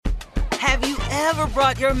Have you ever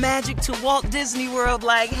brought your magic to Walt Disney World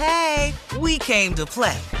like, hey, we came to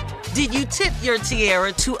play? Did you tip your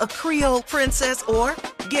tiara to a Creole princess or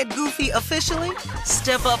get goofy officially?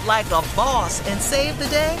 Step up like a boss and save the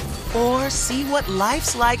day? Or see what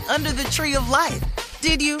life's like under the tree of life?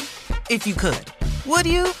 Did you? If you could. Would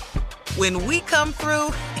you? When we come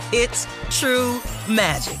through, it's true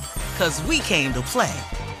magic. 'Cause we came to play.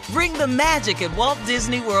 Bring the magic at Walt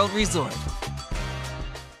Disney World Resort.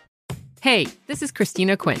 Hey, this is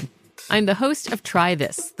Christina Quinn. I'm the host of Try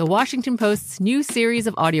This, the Washington Post's new series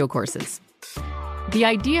of audio courses. The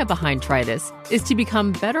idea behind Try This is to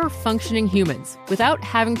become better functioning humans without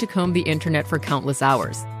having to comb the internet for countless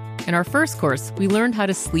hours. In our first course, we learned how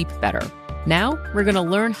to sleep better. Now, we're going to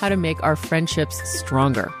learn how to make our friendships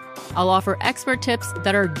stronger. I'll offer expert tips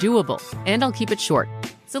that are doable, and I'll keep it short.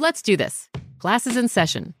 So let's do this. Class is in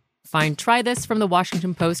session. Find Try This from the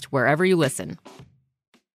Washington Post wherever you listen.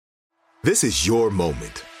 This is your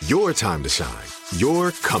moment, your time to shine,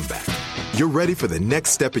 your comeback. You're ready for the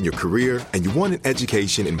next step in your career, and you want an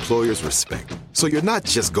education employers respect. So you're not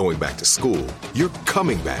just going back to school, you're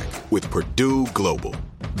coming back with Purdue Global.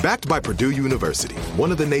 Backed by Purdue University,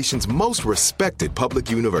 one of the nation's most respected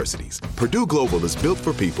public universities, Purdue Global is built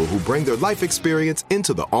for people who bring their life experience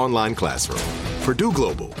into the online classroom. Purdue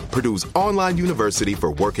Global, Purdue's online university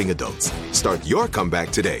for working adults. Start your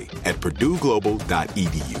comeback today at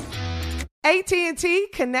purdueglobal.edu. AT&T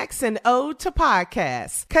connects an ode to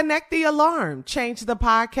podcasts. Connect the alarm. Change the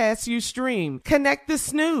podcast you stream. Connect the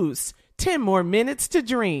snooze. 10 more minutes to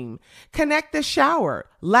dream. Connect the shower.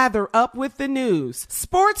 Lather up with the news.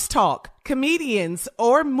 Sports talk, comedians,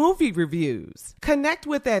 or movie reviews. Connect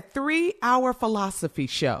with that 3-hour philosophy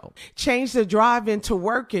show. Change the drive into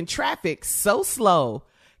work in traffic so slow.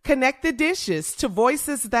 Connect the dishes to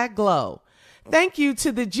voices that glow. Thank you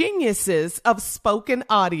to the geniuses of spoken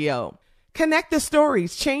audio. Connect the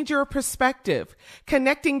stories, change your perspective.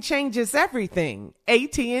 Connecting changes everything.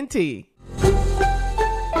 AT&T.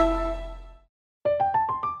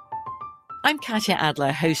 I'm Katya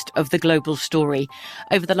Adler, host of The Global Story.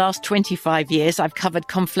 Over the last 25 years, I've covered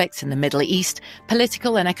conflicts in the Middle East,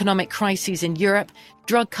 political and economic crises in Europe,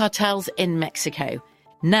 drug cartels in Mexico.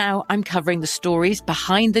 Now I'm covering the stories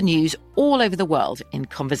behind the news all over the world in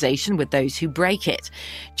conversation with those who break it.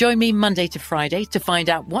 Join me Monday to Friday to find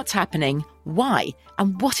out what's happening, why,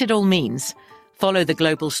 and what it all means. Follow The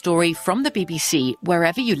Global Story from the BBC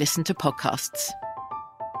wherever you listen to podcasts.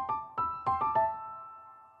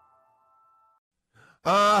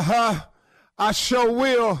 I sure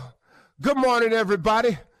will. Good morning,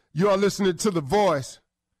 everybody. You are listening to The Voice.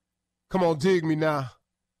 Come on, dig me now.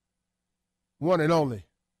 One and only.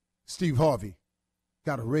 Steve Harvey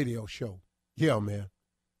got a radio show. Yeah, man.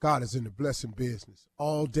 God is in the blessing business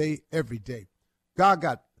all day, every day. God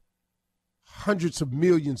got hundreds of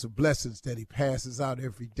millions of blessings that he passes out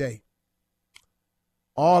every day.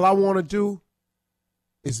 All I want to do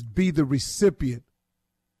is be the recipient,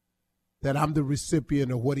 that I'm the recipient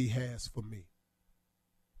of what he has for me.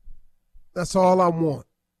 That's all I want.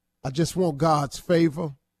 I just want God's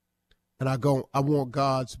favor, and I want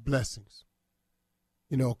God's blessings.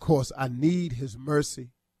 You know, of course, I need his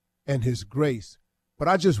mercy and his grace, but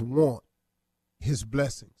I just want his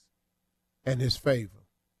blessings and his favor.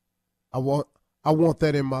 I want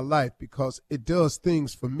that in my life because it does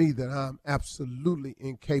things for me that I'm absolutely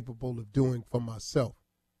incapable of doing for myself.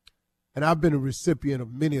 And I've been a recipient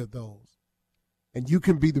of many of those. And you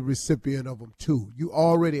can be the recipient of them too. You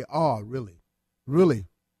already are, really. Really,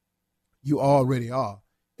 you already are.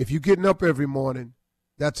 If you're getting up every morning,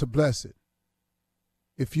 that's a blessing.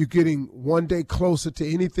 If you're getting one day closer to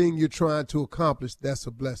anything you're trying to accomplish, that's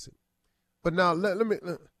a blessing. But now let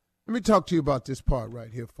me talk to you about this part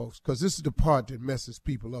right here, folks, because this is the part that messes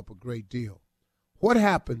people up a great deal. What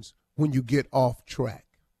happens when you get off track?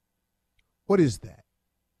 What is that?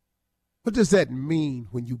 What does that mean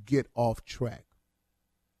when you get off track?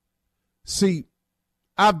 See,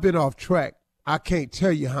 I've been off track, I can't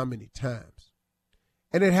tell you how many times.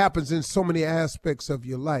 And it happens in so many aspects of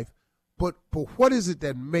your life. But what is it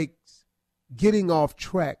that makes getting off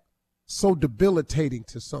track so debilitating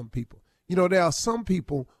to some people? You know, there are some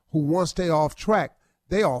people who once they off track,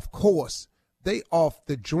 they off course, they off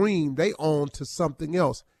the dream, they on to something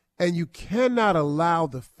else. And you cannot allow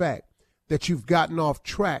the fact that you've gotten off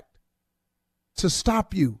track to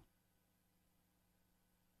stop you.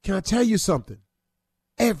 Can I tell you something?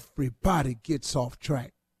 Everybody gets off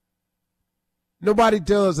track. Nobody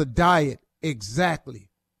does a diet exactly,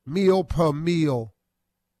 meal per meal,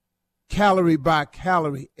 calorie by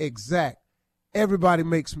calorie exact. Everybody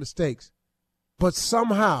makes mistakes. But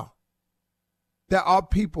somehow, There are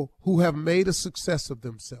people who have made a success of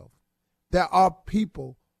themselves. There are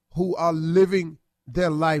people who are living their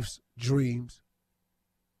life's dreams.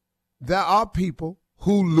 There are people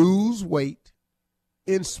who lose weight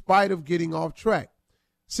in spite of getting off track.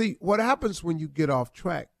 See, what happens when you get off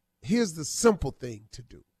track, here's the simple thing to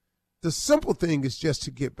do. The simple thing is just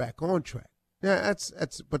to get back on track. Now,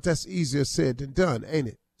 that's easier said than done, ain't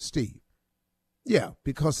it, Steve? Yeah,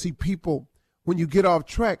 because see, people, when you get off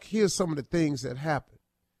track, here's some of the things that happen.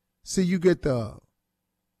 See, you get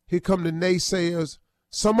here come the naysayers,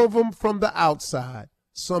 some of them from the outside,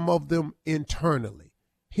 some of them internally.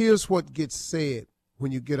 Here's what gets said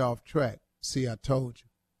when you get off track. See, I told you.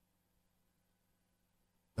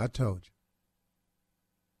 I told you.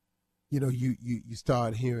 You know, you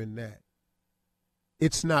start hearing that.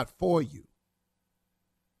 It's not for you.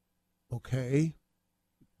 Okay?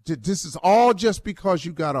 This is all just because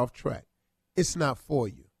you got off track. It's not for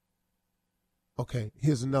you. Okay,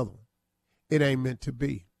 here's another one. It ain't meant to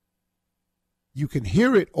be. You can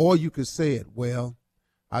hear it or you can say it. Well,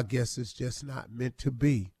 I guess it's just not meant to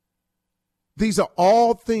be. These are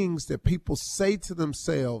all things that people say to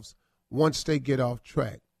themselves once they get off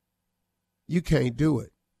track. You can't do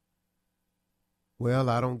it. Well,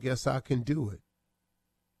 I don't guess I can do it.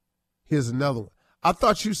 Here's another one. I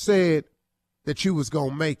thought you said that you was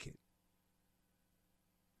going to make it.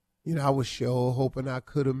 You know, I was sure hoping I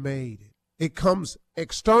could have made it. It comes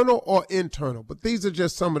external or internal, but these are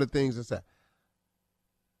just some of the things that say.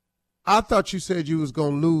 I thought you said you was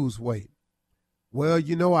going to lose weight. Well,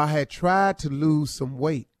 you know, I had tried to lose some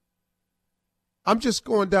weight. I'm just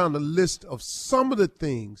going down the list of some of the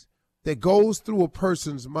things that goes through a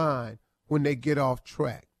person's mind when they get off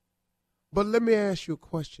track. But let me ask you a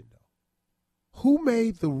question, though. Who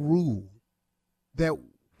made the rule that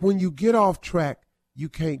when you get off track, you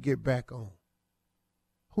can't get back on?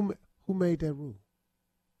 Who made that rule?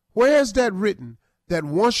 Where is that written that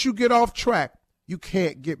once you get off track, you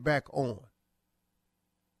can't get back on?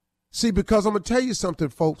 See, because I'm going to tell you something,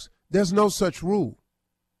 folks, there's no such rule.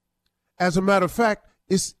 As a matter of fact,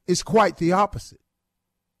 it's quite the opposite.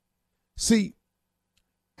 See,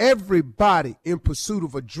 everybody in pursuit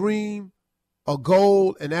of a dream, a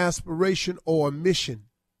goal, an aspiration, or a mission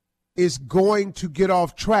is going to get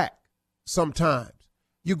off track sometimes.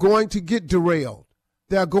 You're going to get derailed.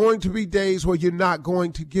 There are going to be days where you're not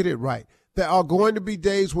going to get it right. There are going to be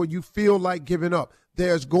days where you feel like giving up.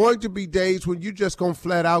 There's going to be days when you're just going to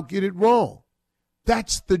flat out get it wrong.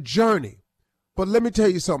 That's the journey. But let me tell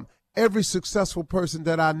you something. Every successful person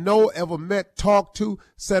that I know, ever met, talked to,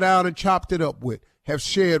 sat down and chopped it up with, have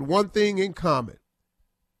shared one thing in common.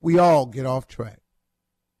 We all get off track.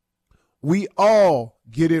 We all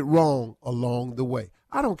get it wrong along the way.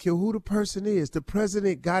 I don't care who the person is. The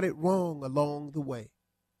president got it wrong along the way.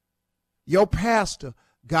 Your pastor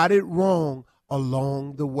got it wrong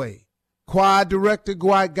along the way. Choir director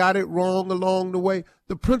got it wrong along the way.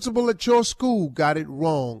 The principal at your school got it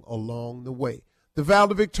wrong along the way. The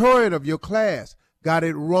valedictorian of your class got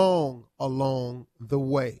it wrong along the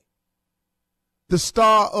way. The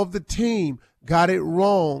star of the team got it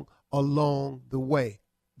wrong along the way.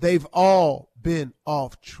 They've all been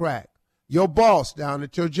off track. Your boss down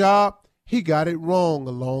at your job, he got it wrong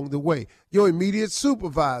along the way. Your immediate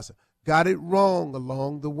supervisor got it wrong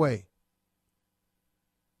along the way.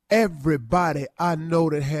 Everybody I know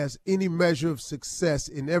that has any measure of success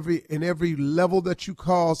in every level that you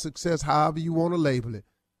call success, however you want to label it,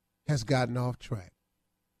 has gotten off track.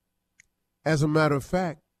 As a matter of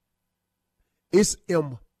fact, it's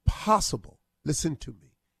impossible. Listen to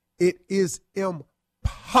me. It is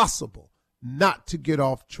impossible not to get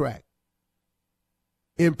off track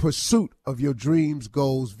in pursuit of your dreams,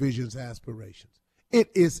 goals, visions, aspirations. It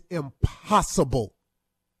is impossible.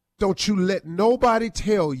 Don't you let nobody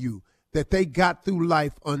tell you that they got through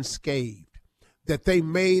life unscathed, that they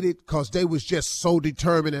made it because they was just so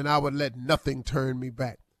determined and I would let nothing turn me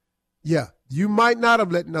back. Yeah, you might not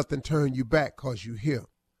have let nothing turn you back because you're here.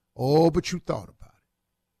 Oh, but you thought about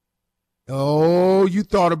it. Oh, you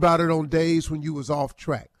thought about it on days when you was off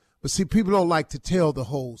track. But see, people don't like to tell the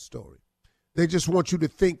whole story. They just want you to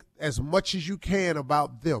think as much as you can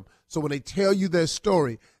about them. So when they tell you their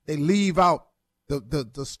story, they leave out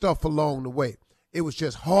the stuff along the way. It was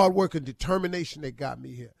just hard work and determination that got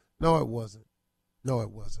me here. No, it wasn't. No,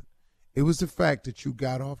 it wasn't. It was the fact that you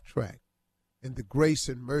got off track and the grace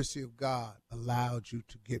and mercy of God allowed you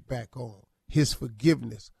to get back on. His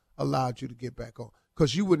forgiveness allowed you to get back on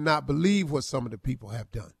because you would not believe what some of the people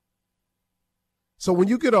have done. So when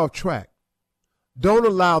you get off track, don't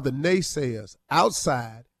allow the naysayers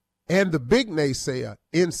outside and the big naysayer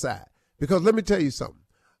inside. Because let me tell you something.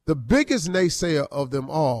 The biggest naysayer of them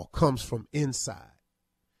all comes from inside.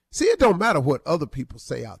 See, it don't matter what other people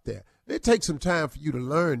say out there. It takes some time for you to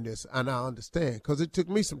learn this, and I understand, because it took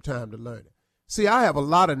me some time to learn it. See, I have a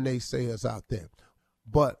lot of naysayers out there,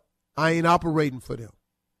 but I ain't operating for them.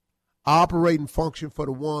 I operate and function for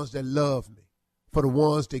the ones that love me, for the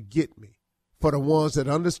ones that get me, for the ones that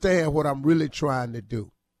understand what I'm really trying to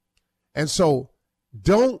do. And so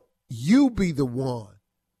don't you be the one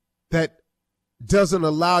that doesn't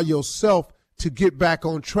allow yourself to get back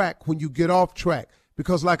on track when you get off track.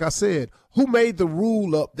 Because like I said, who made the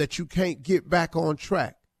rule up that you can't get back on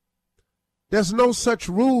track? There's no such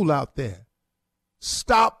rule out there.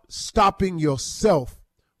 Stop stopping yourself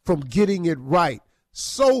from getting it right.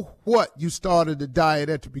 So what? You started the diet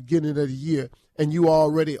at the beginning of the year and you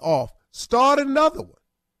already off. Start another one.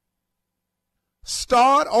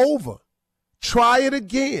 Start over. Try it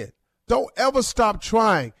again. Don't ever stop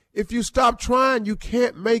trying. If you stop trying, you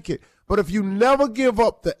can't make it. But if you never give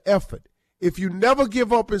up the effort, if you never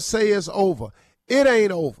give up and say it's over, it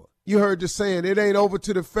ain't over. You heard the saying, it ain't over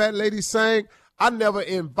till the fat lady sang. I never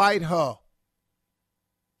invite her.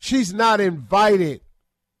 She's not invited.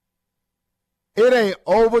 It ain't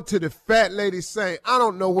over till the fat lady sang. I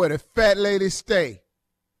don't know where the fat lady stay.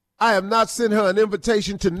 I have not sent her an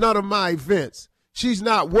invitation to none of my events. She's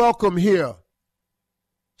not welcome here.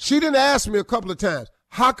 She didn't ask me a couple of times,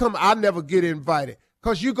 how come I never get invited?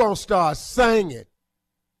 Because you're going to start singing.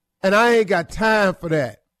 And I ain't got time for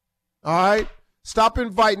that. All right? Stop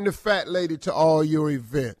inviting the fat lady to all your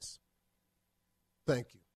events. Thank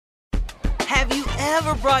you. Have you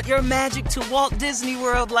ever brought your magic to Walt Disney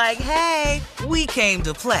World like, hey, we came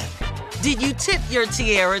to play? Did you tip your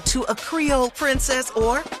tiara to a Creole princess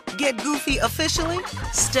or get goofy officially?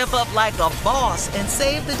 Step up like a boss and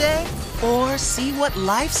save the day? Or see what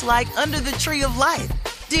life's like under the tree of life?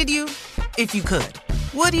 Did you? If you could.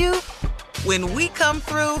 Would you? When we come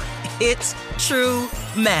through, it's true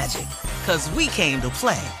magic. 'Cause we came to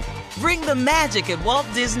play. Bring the magic at Walt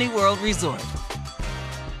Disney World Resort.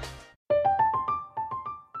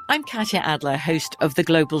 I'm Katya Adler, host of The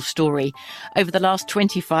Global Story. Over the last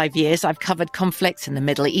 25 years, I've covered conflicts in the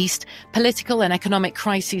Middle East, political and economic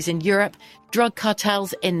crises in Europe, drug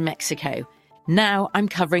cartels in Mexico. Now I'm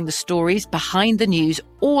covering the stories behind the news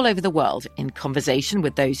all over the world in conversation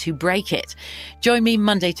with those who break it. Join me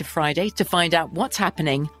Monday to Friday to find out what's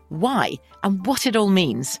happening, why, and what it all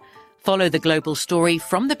means. Follow The Global Story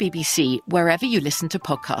from the BBC wherever you listen to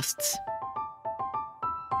podcasts.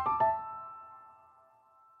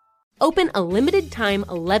 Open a limited-time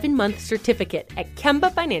 11-month certificate at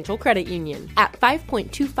Kemba Financial Credit Union. At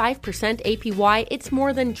 5.25% APY, it's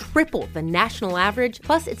more than triple the national average,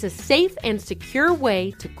 plus it's a safe and secure way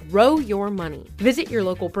to grow your money. Visit your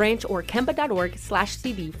local branch or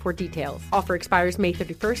kemba.org/cb for details. Offer expires May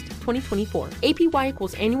 31st, 2024. APY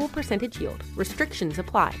equals annual percentage yield. Restrictions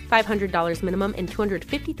apply. $500 minimum and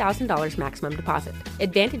 $250,000 maximum deposit.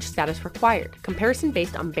 Advantage status required. Comparison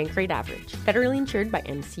based on bank rate average. Federally insured by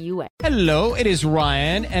NCUA. Hello, it is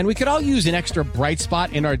Ryan, and we could all use an extra bright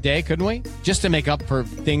spot in our day, couldn't we? Just to make up for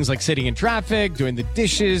things like sitting in traffic, doing the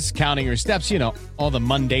dishes, counting your steps, you know, all the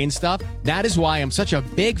mundane stuff. That is why I'm such a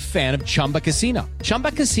big fan of Chumba Casino.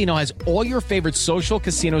 Chumba Casino has all your favorite social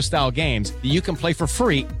casino-style games that you can play for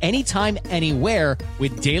free anytime, anywhere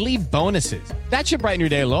with daily bonuses. That should brighten your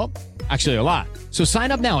day a little. Actually, a lot. So sign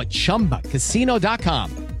up now at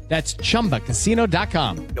ChumbaCasino.com. That's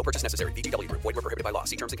ChumbaCasino.com. No purchase necessary. VGW Group. Void where prohibited by law.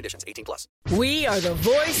 See terms and conditions. 18+. We are the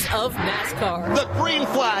voice of NASCAR. The green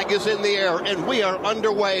flag is in the air, and we are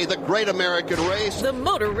underway. The Great American Race. The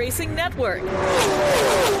Motor Racing Network.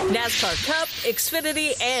 NASCAR Cup,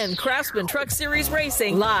 Xfinity, and Craftsman Truck Series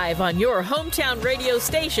Racing live on your hometown radio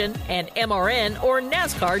station and MRN or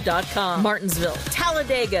NASCAR.com. Martinsville,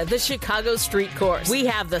 Talladega, the Chicago Street Course. We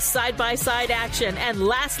have the side-by-side action and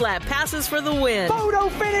last lap passes for the win. Photo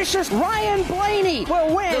finish. Ryan Blaney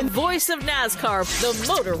will win. The voice of NASCAR, the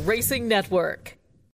Motor Racing Network.